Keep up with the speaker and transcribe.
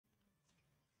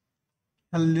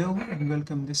Hello and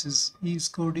welcome. This is Ease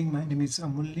Coding. My name is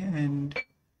Amulya, and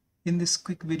in this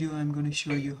quick video, I'm going to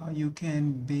show you how you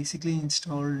can basically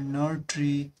install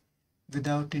NERDTree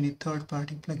without any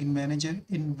third-party plugin manager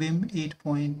in Vim 8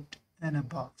 point and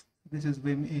above. This is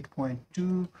Vim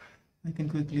 8.2. I can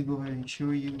quickly go ahead and show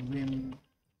you Vim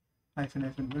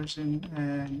hyphen version,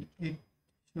 and it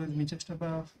shows me just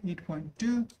above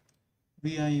 8.2.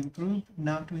 VI improved.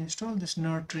 Now to install this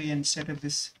NERDTree and set up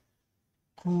this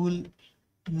cool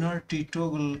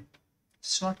NERDTreeToggle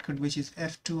shortcut, which is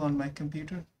F2 on my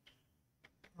computer.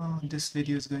 This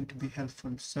video is going to be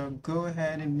helpful. So go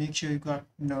ahead and make sure you got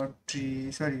Vim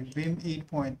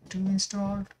 8.2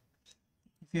 installed.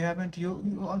 If you haven't,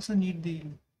 you also need the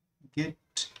git.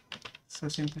 So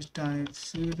simply type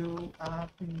sudo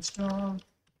apt install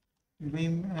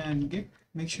Vim and git.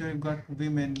 Make sure you've got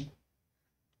Vim and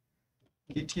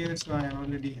git here. So I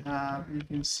already have, you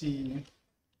can see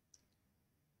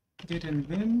git and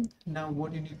Vim. Now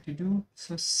what you need to do,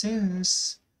 so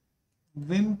since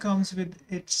Vim comes with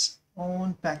its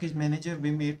own package manager,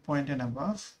 Vim 8 point and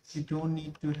above, you don't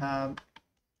need to have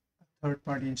a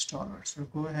third-party installer. So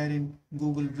go ahead and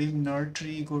Google Vim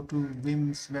NERDTree, go to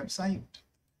Vim's website,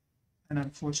 and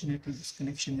unfortunately this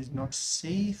connection is not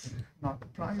safe, not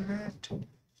private.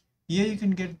 Here you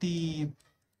can get you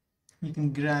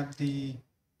can grab the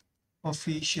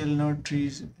official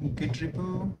NERDTree's Git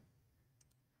repo,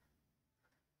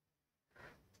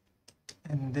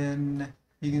 and then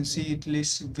you can see it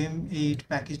lists Vim 8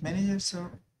 package manager. So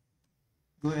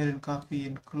go ahead and copy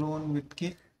and clone with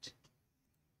git.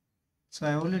 So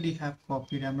I already have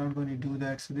copied, I'm not going to do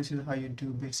that. So this is how you do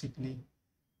basically.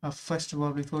 First of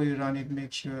all, before you run it,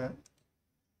 make sure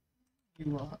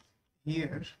you are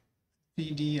here,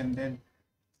 cd, and then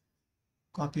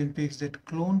copy and paste that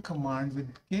clone command with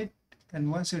git.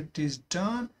 And once it is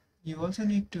done, you also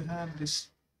need to have this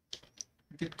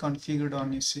git configured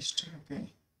on your system. Okay,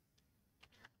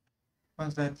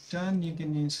 once that's done, you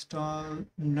can install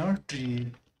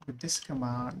NERDTree with this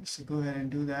command. So go ahead and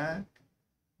do that.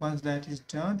 Once that is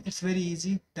done, it's very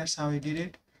easy. That's how I did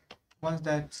it. Once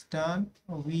that's done,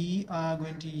 we are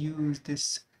going to use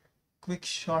this quick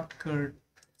shortcut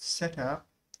setup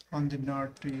on the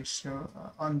NERDTree, so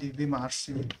on the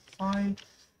vimrc file.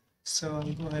 So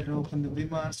I'll go ahead and open the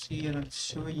vimrc and I'll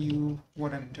show you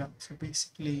what I've done. So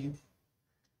basically,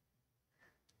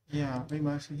 yeah,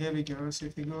 vimrc, here we go. So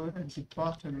if you go at the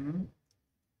bottom,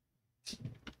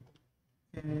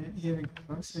 here we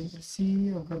go. So you can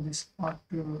see I've got this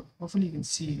auto, hopefully you can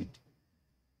see it.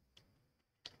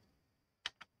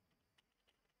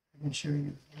 I can show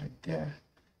you right there.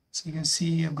 So you can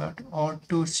see I've got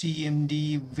auto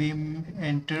cmd vim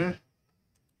enter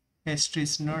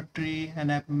asterisk NERDTree, and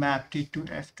I've mapped it to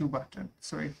F2 button.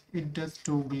 So it does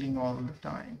toggling all the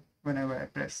time whenever I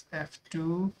press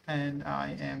F2 and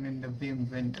I am in the Vim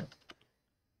window.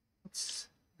 It's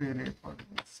really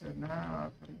important. So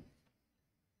now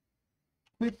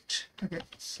quit. Okay,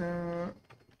 so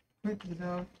quit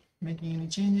without making any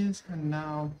changes, and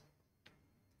now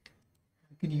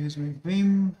I can use my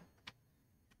Vim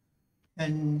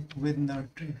and with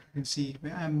NERDTree. You can see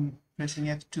I'm pressing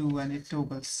F2 and it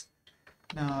toggles.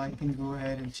 Now I can go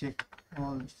ahead and check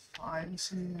all the files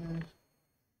here.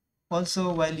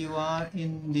 Also, while you are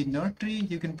in the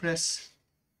NERDTree, you can press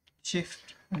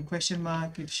shift and question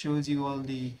mark. It shows you all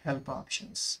the help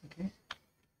options. Okay,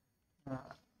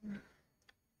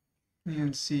 you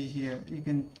can see here you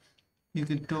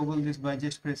can toggle this by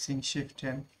just pressing shift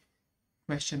and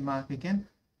question mark again,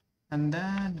 and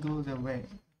that goes away.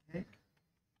 Okay,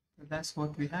 so that's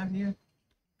what we have here.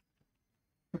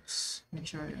 Oops, make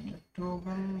sure you're in the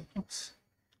toggle. Oops.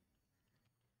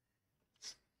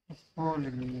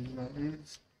 Apologies,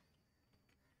 guys.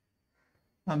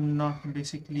 I'm not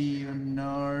basically a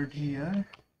nerd here.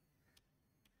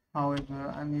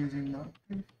 However, I'm using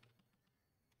NERDTree.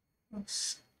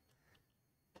 Oops.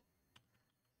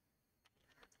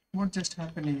 What just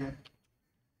happened here?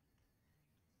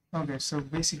 Okay, so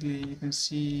basically you can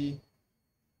see,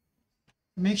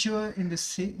 make sure in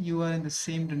the you are in the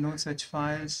same do not search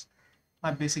files.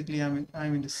 I'm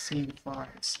in the same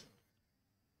files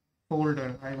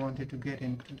folder I wanted to get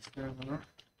into. So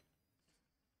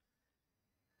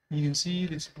you can see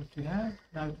this is what we have.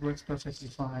 Now it works perfectly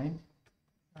fine.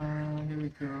 Here we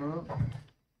go.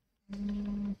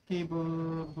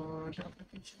 Cable board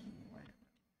application.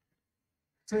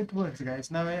 So it works,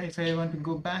 guys. Now if I want to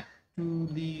go back to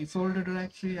the folder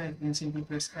directory, I can simply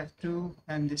press F2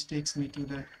 and this takes me to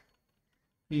the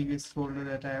previous folder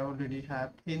that I already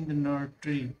have in the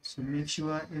NERDTree. So make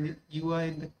sure you are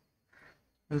in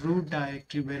the root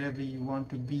directory wherever you want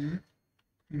to be,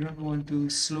 You don't want to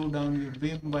slow down your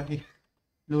Vim by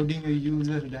loading your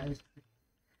user directory.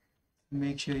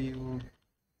 Make sure you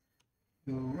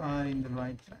are in the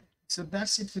right track. So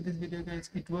that's it for this video, guys.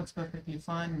 It works perfectly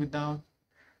fine without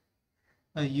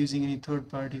using any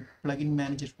third-party plugin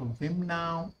manager for Vim.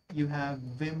 Now you have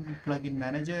Vim plugin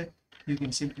manager. You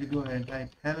can simply go ahead and type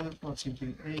help or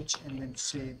simply h and then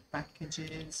say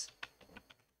packages,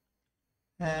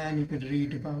 and you can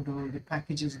read about all the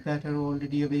packages that are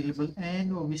already available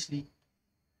and obviously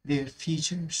their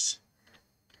features,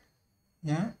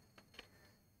 yeah,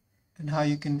 and how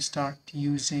you can start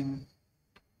using.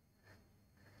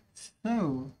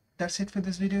 So that's it for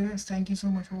this video, guys. Thank you so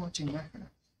much for watching. Bye for now.